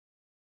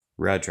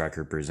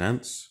RadTracker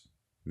presents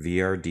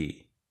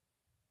VRD,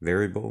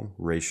 Variable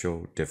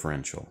Ratio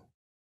Differential.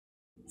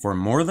 For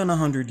more than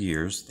 100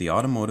 years, the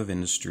automotive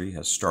industry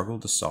has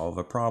struggled to solve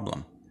a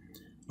problem,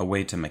 a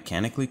way to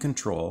mechanically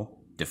control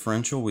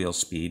differential wheel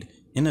speed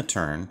in a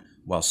turn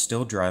while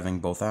still driving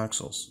both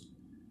axles.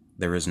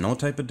 There is no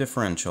type of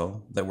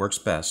differential that works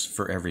best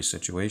for every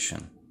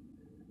situation.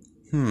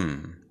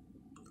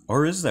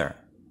 Or is there?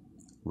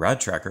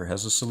 RadTracker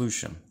has a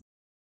solution.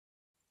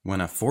 When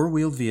a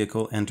four-wheeled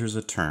vehicle enters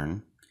a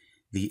turn,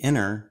 the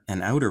inner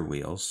and outer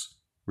wheels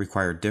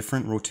require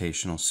different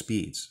rotational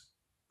speeds.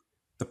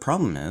 The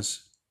problem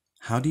is,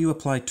 how do you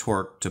apply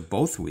torque to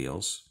both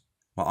wheels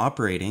while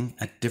operating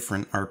at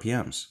different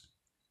RPMs?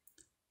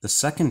 The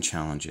second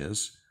challenge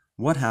is,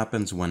 what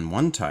happens when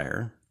one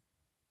tire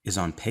is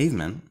on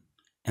pavement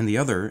and the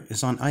other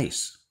is on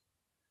ice?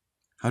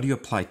 How do you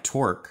apply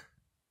torque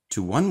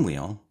to one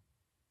wheel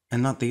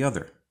and not the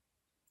other?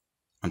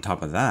 On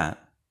top of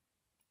that,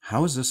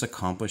 how is this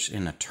accomplished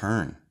in a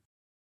turn?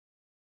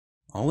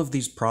 All of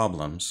these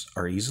problems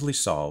are easily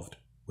solved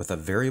with a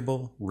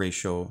variable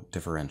ratio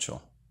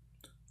differential,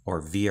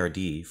 or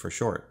VRD for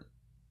short.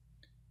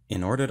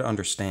 In order to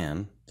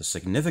understand the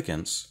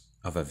significance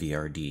of a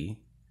VRD,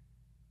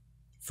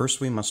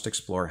 first we must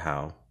explore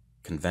how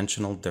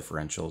conventional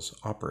differentials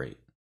operate.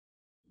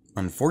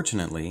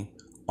 Unfortunately,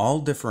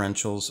 all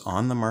differentials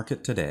on the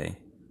market today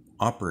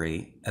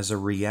operate as a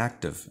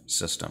reactive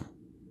system.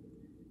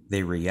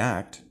 They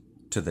react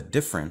to the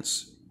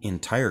difference in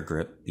tire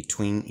grip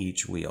between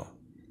each wheel.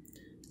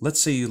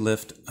 Let's say you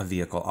lift a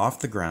vehicle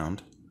off the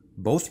ground,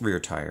 both rear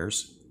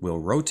tires will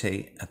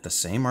rotate at the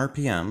same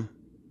RPM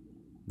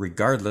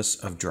regardless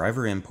of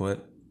driver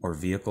input or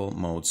vehicle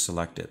mode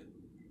selected.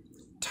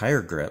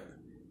 Tire grip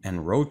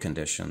and road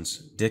conditions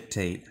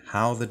dictate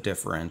how the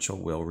differential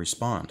will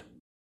respond.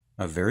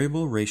 A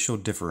variable ratio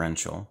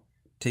differential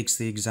takes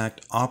the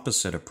exact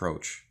opposite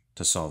approach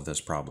to solve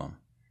this problem.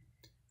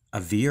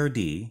 A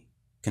VRD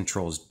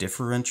controls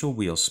differential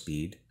wheel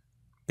speed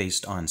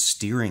based on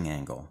steering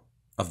angle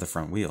of the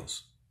front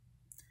wheels.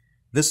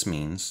 This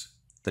means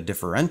the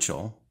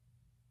differential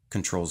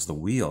controls the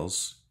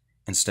wheels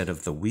instead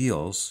of the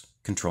wheels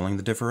controlling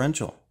the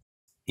differential.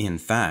 In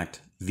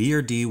fact,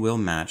 VRD will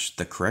match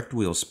the correct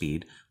wheel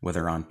speed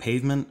whether on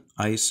pavement,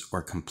 ice,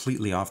 or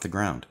completely off the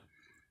ground.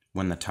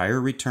 When the tire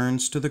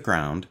returns to the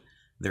ground,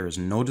 there is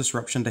no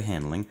disruption to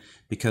handling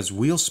because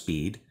wheel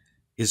speed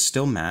is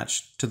still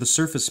matched to the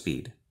surface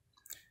speed.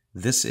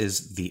 This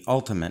is the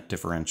ultimate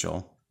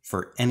differential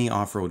for any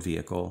off-road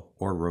vehicle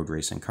or road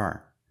racing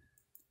car.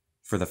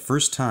 For the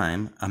first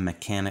time, a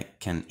mechanic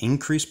can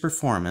increase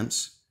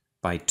performance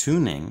by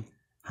tuning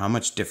how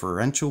much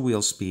differential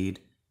wheel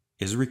speed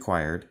is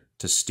required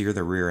to steer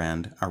the rear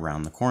end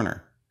around the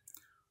corner.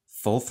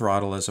 Full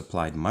throttle is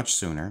applied much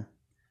sooner,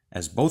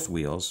 as both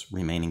wheels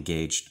remain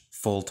engaged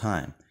full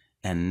time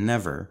and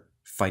never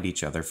fight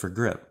each other for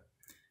grip.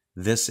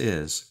 This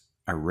is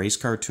a race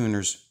car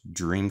tuner's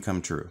dream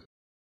come true.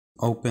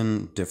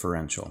 Open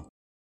differential.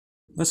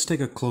 Let's take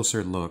a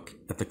closer look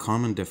at the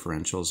common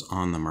differentials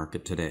on the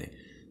market today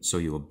so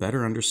you will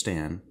better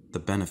understand the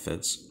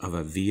benefits of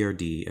a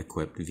VRD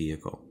equipped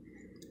vehicle.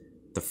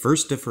 The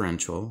first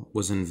differential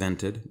was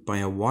invented by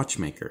a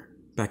watchmaker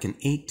back in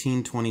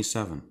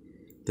 1827.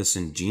 This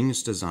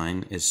ingenious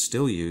design is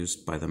still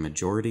used by the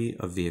majority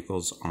of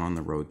vehicles on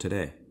the road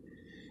today.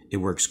 It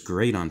works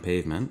great on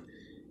pavement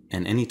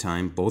and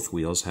anytime both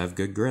wheels have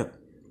good grip.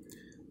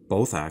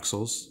 Both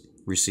axles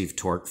receive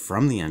torque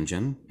from the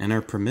engine and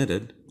are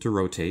permitted to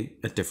rotate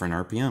at different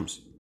RPMs.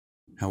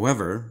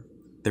 However,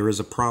 there is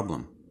a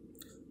problem.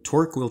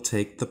 Torque will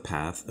take the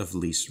path of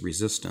least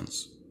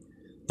resistance.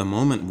 The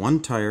moment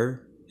one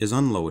tire is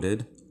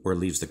unloaded or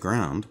leaves the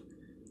ground,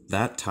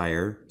 that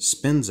tire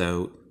spins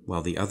out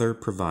while the other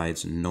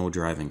provides no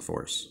driving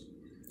force.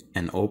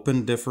 An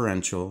open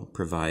differential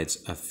provides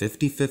a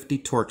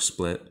 50-50 torque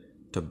split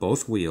to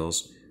both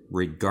wheels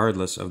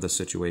regardless of the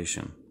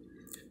situation.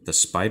 The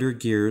spider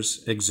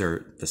gears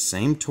exert the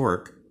same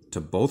torque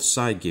to both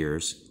side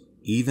gears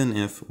even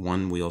if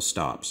one wheel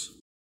stops.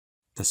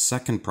 The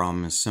second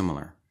problem is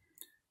similar.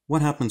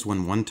 What happens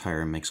when one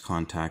tire makes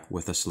contact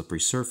with a slippery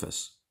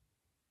surface?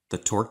 The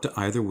torque to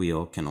either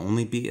wheel can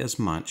only be as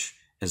much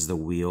as the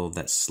wheel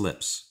that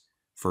slips.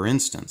 For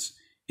instance,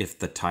 if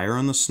the tire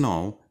on the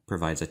snow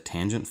provides a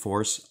tangent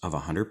force of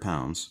 100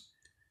 pounds,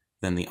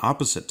 then the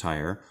opposite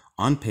tire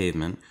on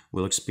pavement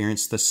will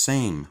experience the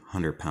same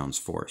 100 pounds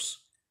force.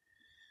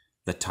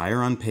 The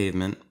tire on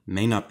pavement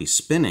may not be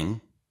spinning,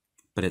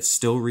 but it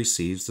still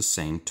receives the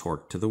same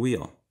torque to the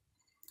wheel.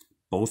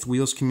 Both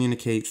wheels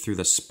communicate through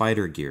the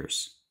spider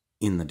gears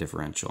in the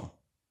differential.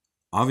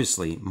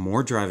 Obviously,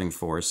 more driving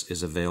force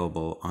is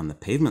available on the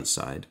pavement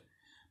side,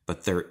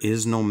 but there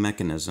is no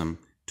mechanism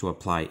to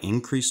apply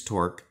increased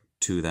torque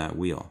to that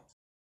wheel.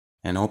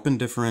 An open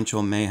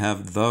differential may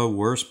have the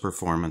worst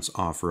performance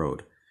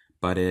off-road,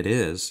 but it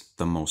is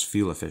the most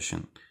fuel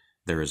efficient.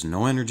 There is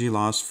no energy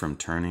loss from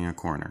turning a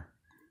corner.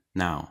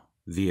 Now,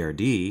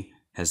 VRD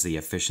has the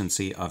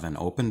efficiency of an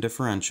open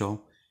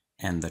differential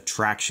and the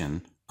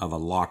traction of a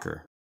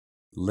locker.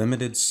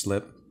 Limited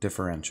slip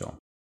differential.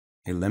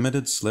 A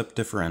limited slip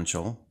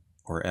differential,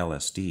 or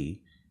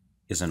LSD,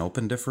 is an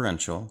open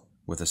differential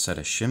with a set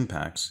of shim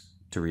packs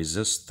to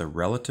resist the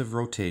relative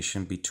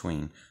rotation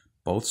between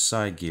both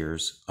side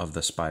gears of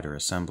the spider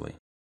assembly.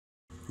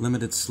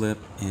 Limited slip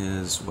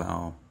is,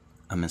 well,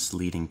 a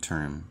misleading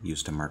term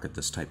used to market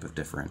this type of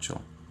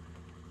differential.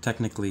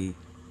 Technically,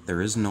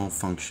 there is no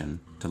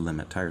function to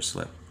limit tire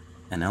slip.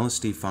 An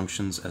LSD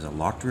functions as a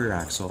locked rear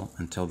axle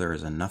until there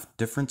is enough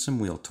difference in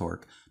wheel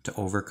torque to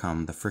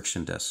overcome the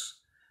friction discs.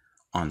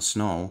 On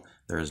snow,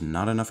 there is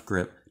not enough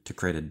grip to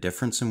create a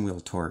difference in wheel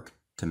torque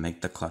to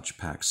make the clutch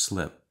pack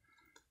slip.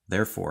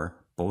 Therefore,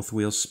 both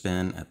wheels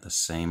spin at the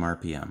same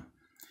RPM.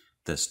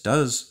 This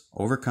does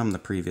overcome the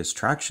previous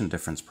traction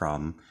difference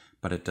problem,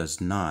 but it does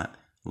not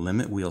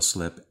limit wheel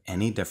slip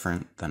any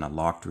different than a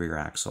locked rear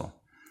axle.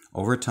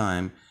 Over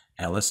time,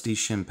 LSD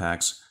shim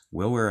packs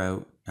will wear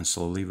out and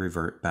slowly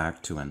revert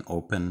back to an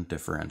open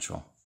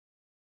differential.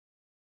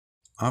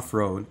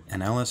 Off-road, an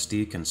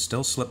LSD can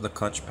still slip the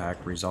clutch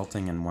pack,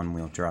 resulting in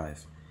one-wheel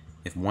drive.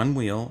 If one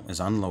wheel is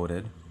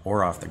unloaded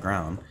or off the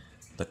ground,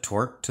 the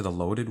torque to the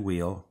loaded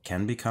wheel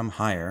can become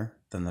higher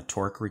than the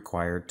torque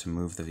required to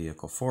move the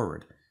vehicle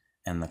forward,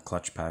 and the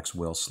clutch packs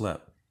will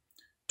slip.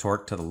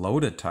 Torque to the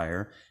loaded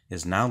tire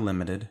is now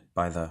limited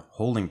by the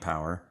holding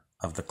power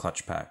of the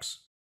clutch packs.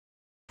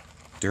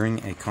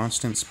 During a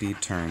constant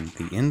speed turn,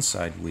 the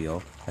inside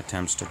wheel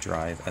attempts to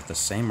drive at the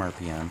same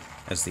RPM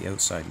as the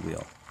outside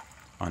wheel.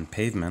 On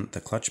pavement,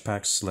 the clutch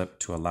packs slip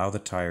to allow the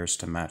tires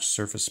to match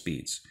surface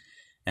speeds.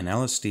 An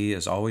LSD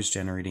is always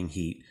generating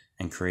heat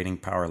and creating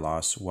power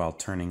loss while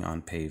turning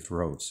on paved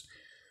roads.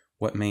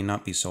 What may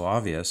not be so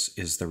obvious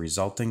is the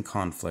resulting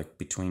conflict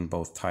between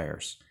both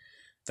tires.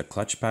 The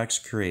clutch packs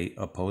create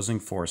opposing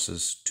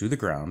forces to the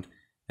ground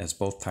as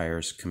both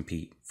tires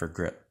compete for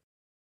grip.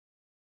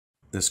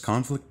 This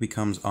conflict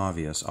becomes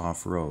obvious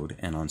off-road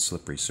and on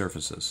slippery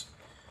surfaces.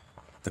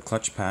 The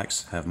clutch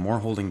packs have more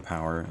holding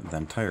power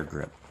than tire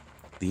grip.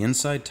 The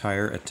inside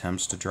tire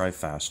attempts to drive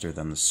faster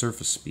than the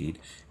surface speed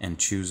and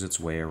chews its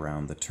way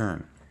around the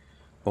turn.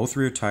 Both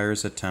rear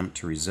tires attempt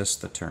to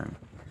resist the turn.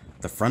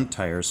 The front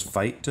tires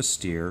fight to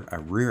steer a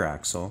rear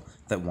axle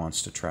that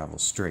wants to travel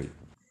straight.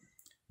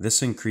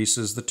 This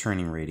increases the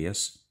turning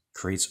radius,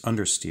 creates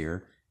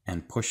understeer,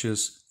 and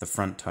pushes the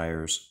front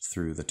tires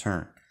through the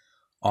turn.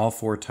 All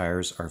four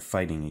tires are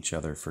fighting each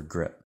other for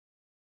grip.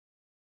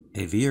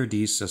 A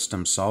VRD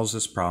system solves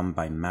this problem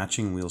by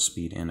matching wheel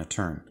speed in a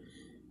turn.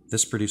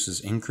 This produces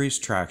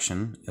increased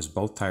traction as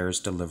both tires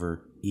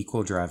deliver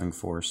equal driving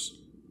force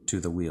to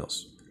the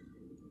wheels.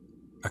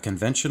 A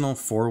conventional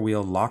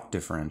four-wheel lock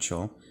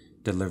differential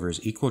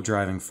delivers equal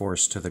driving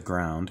force to the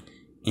ground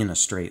in a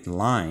straight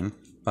line,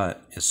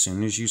 but as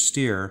soon as you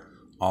steer,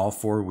 all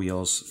four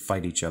wheels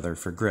fight each other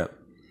for grip.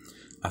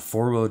 A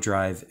four-wheel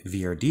drive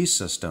VRD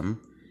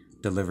system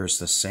delivers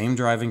the same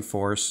driving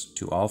force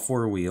to all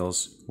four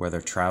wheels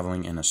whether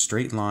traveling in a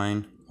straight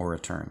line or a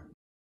turn.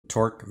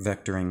 Torque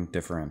Vectoring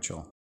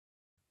Differential.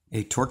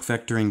 A torque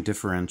vectoring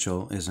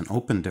differential is an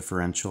open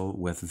differential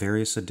with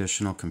various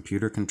additional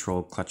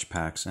computer-controlled clutch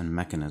packs and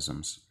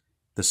mechanisms.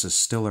 This is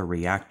still a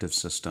reactive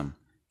system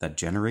that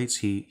generates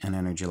heat and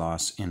energy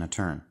loss in a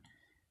turn.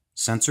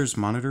 Sensors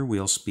monitor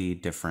wheel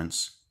speed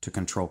difference to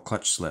control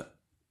clutch slip.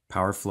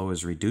 Power flow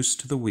is reduced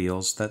to the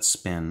wheels that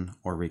spin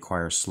or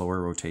require slower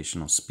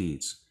rotational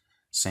speeds.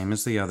 Same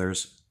as the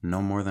others,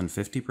 no more than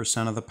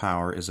 50% of the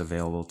power is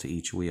available to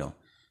each wheel.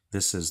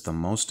 This is the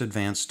most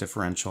advanced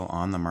differential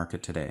on the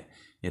market today.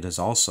 It is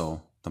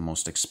also the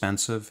most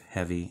expensive,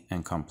 heavy,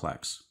 and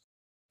complex.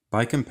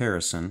 By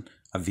comparison,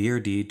 a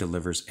VRD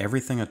delivers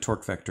everything a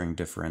torque vectoring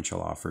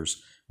differential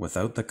offers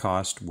without the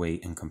cost,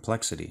 weight, and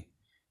complexity.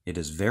 It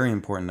is very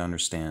important to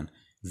understand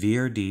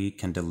VRD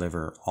can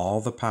deliver all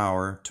the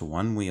power to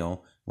one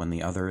wheel when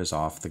the other is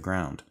off the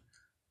ground.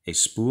 A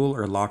spool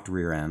or locked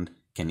rear end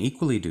can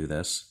equally do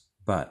this,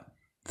 but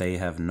they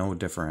have no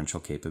differential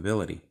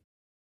capability.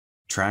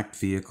 Tracked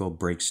vehicle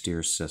brake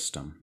steer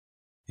system.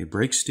 A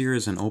brake steer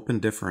is an open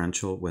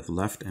differential with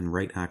left and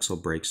right axle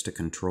brakes to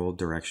control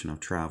direction of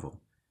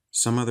travel.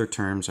 Some other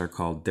terms are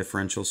called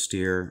differential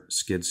steer,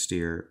 skid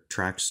steer,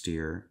 track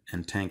steer,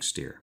 and tank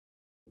steer.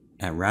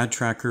 At Rad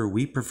Tracker,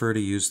 we prefer to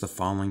use the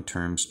following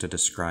terms to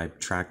describe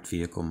tracked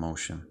vehicle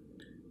motion.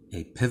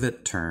 A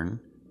pivot turn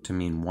to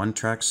mean one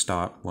track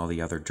stop while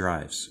the other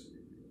drives.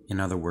 In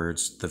other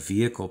words, the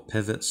vehicle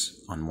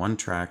pivots on one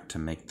track to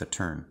make the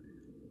turn.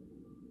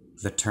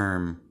 The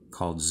term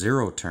called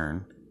zero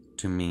turn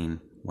to mean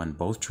when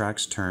both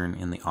tracks turn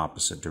in the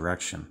opposite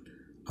direction.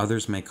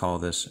 Others may call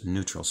this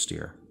neutral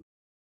steer.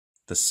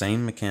 The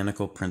same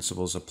mechanical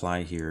principles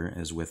apply here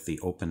as with the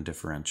open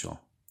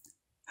differential.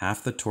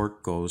 Half the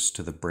torque goes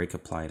to the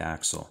brake-applied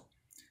axle.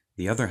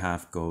 The other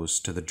half goes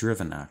to the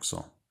driven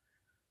axle.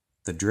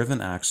 The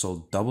driven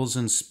axle doubles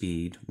in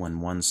speed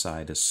when one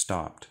side is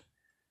stopped.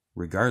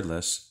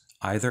 Regardless,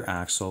 either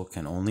axle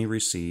can only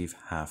receive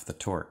half the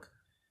torque.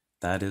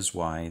 That is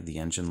why the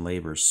engine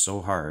labors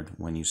so hard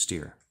when you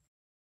steer.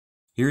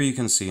 Here you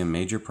can see a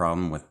major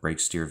problem with brake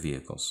steer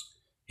vehicles.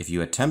 If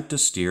you attempt to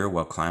steer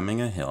while climbing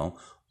a hill,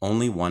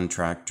 only one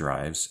track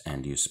drives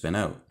and you spin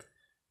out.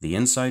 The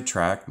inside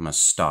track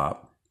must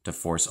stop to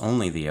force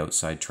only the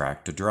outside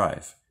track to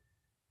drive.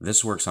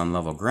 This works on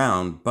level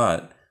ground,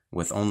 but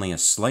with only a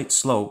slight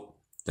slope,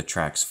 the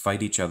tracks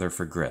fight each other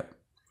for grip.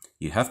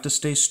 You have to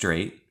stay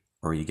straight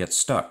or you get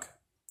stuck.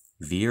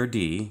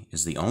 VRD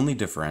is the only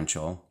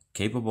differential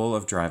capable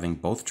of driving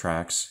both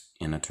tracks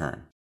in a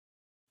turn.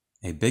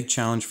 A big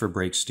challenge for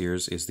brake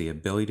steers is the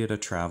ability to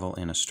travel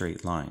in a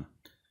straight line.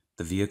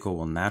 The vehicle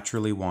will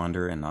naturally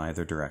wander in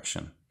either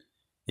direction.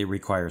 It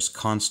requires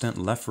constant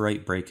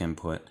left-right brake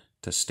input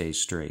to stay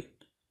straight.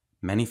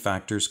 Many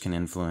factors can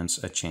influence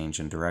a change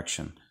in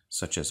direction,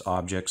 such as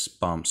objects,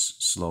 bumps,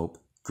 slope,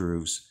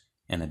 grooves,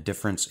 and a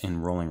difference in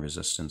rolling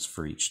resistance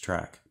for each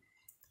track.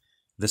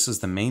 This is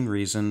the main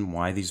reason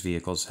why these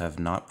vehicles have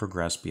not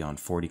progressed beyond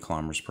 40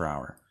 km per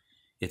hour.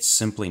 It's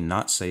simply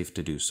not safe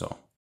to do so.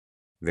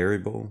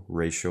 Variable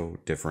ratio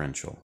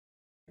differential.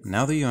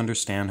 Now that you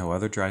understand how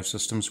other drive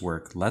systems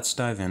work, let's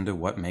dive into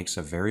what makes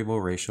a variable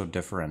ratio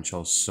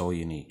differential so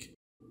unique.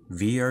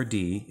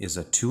 VRD is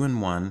a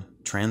 2-in-1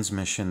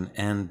 transmission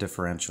and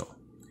differential.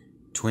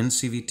 Twin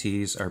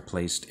CVTs are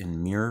placed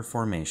in mirror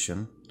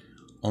formation.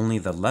 Only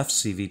the left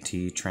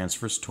CVT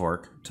transfers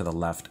torque to the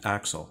left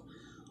axle.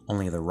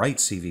 Only the right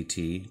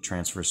CVT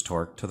transfers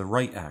torque to the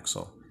right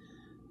axle.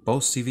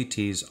 Both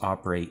CVTs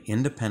operate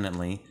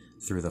independently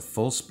through the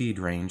full speed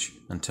range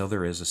until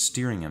there is a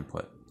steering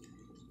input.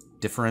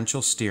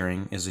 Differential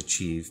steering is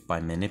achieved by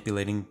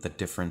manipulating the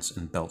difference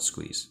in belt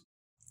squeeze.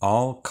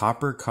 All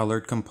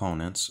copper-colored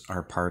components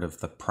are part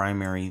of the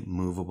primary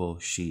movable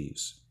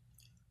sheaves.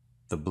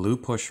 The blue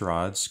push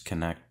rods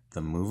connect the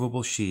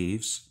movable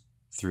sheaves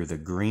through the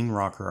green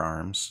rocker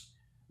arms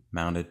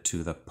mounted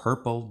to the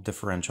purple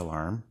differential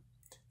arm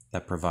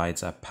that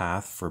provides a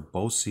path for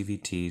both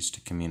CVTs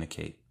to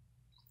communicate.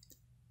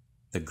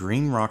 The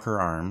green rocker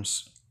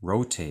arms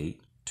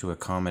rotate to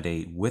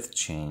accommodate width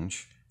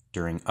change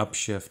during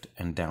upshift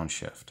and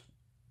downshift.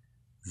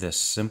 This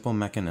simple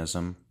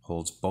mechanism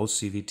holds both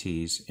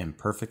CVTs in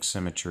perfect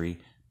symmetry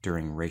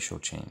during ratio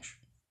change.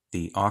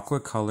 The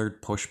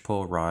aqua-colored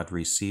push-pull rod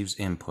receives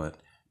input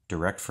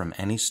direct from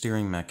any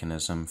steering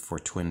mechanism for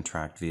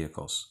twin-tracked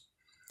vehicles.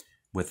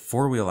 With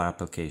four-wheel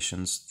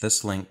applications,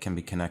 this link can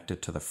be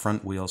connected to the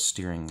front wheel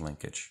steering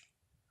linkage.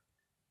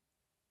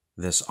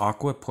 This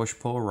aqua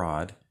push-pull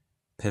rod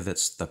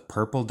pivots the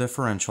purple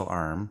differential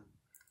arm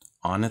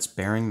on its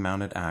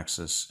bearing-mounted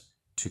axis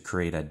to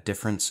create a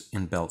difference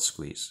in belt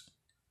squeeze.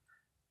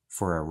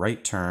 For a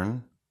right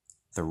turn,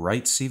 the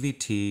right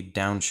CVT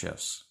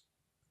downshifts.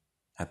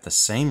 At the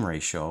same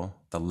ratio,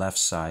 the left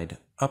side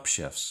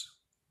upshifts.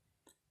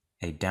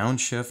 A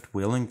downshift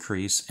will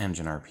increase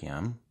engine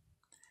RPM.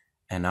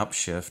 An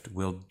upshift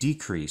will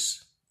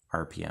decrease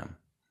RPM.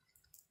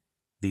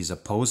 These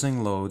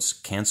opposing loads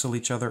cancel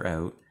each other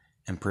out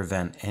and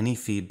prevent any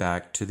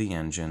feedback to the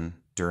engine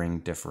during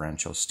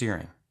differential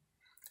steering.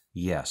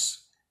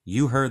 Yes,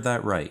 you heard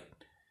that right.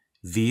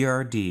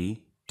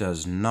 VRD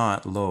does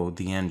not load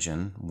the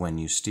engine when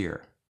you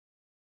steer.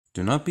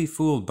 Do not be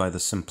fooled by the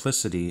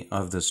simplicity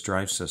of this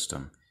drive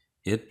system.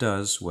 It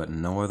does what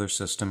no other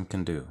system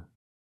can do.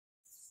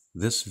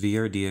 This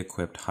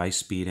VRD-equipped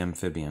high-speed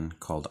amphibian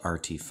called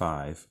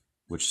RT5,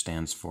 which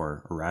stands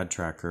for Rad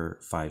Tracker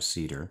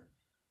 5-seater,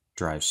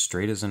 drives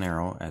straight as an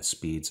arrow at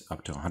speeds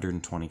up to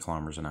 120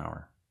 km an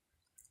hour.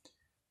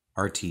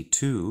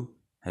 RT2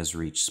 has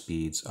reached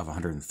speeds of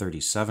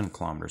 137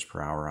 km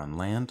per hour on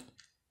land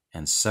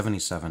and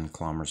 77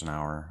 km an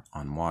hour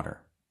on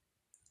water.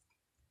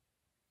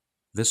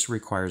 This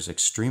requires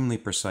extremely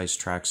precise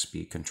track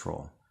speed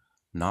control,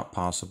 not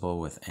possible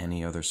with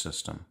any other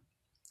system.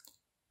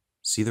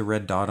 See the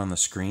red dot on the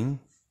screen?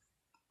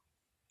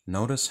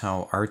 Notice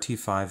how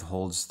RT5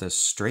 holds this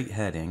straight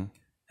heading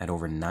at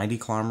over 90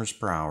 km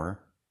per hour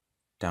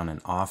down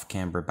an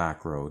off-camber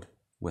back road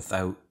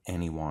without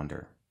any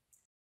wander.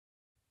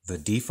 The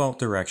default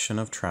direction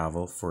of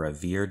travel for a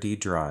VRD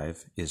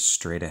drive is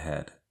straight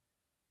ahead.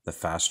 The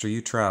faster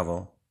you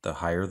travel, the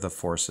higher the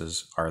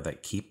forces are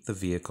that keep the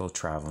vehicle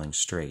traveling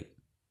straight.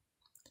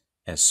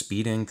 As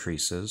speed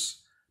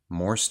increases,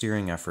 more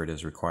steering effort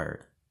is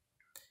required.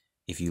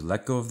 If you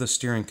let go of the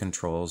steering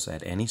controls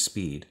at any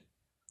speed,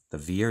 the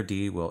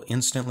VRD will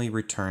instantly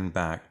return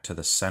back to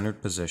the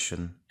centered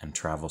position and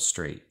travel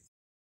straight.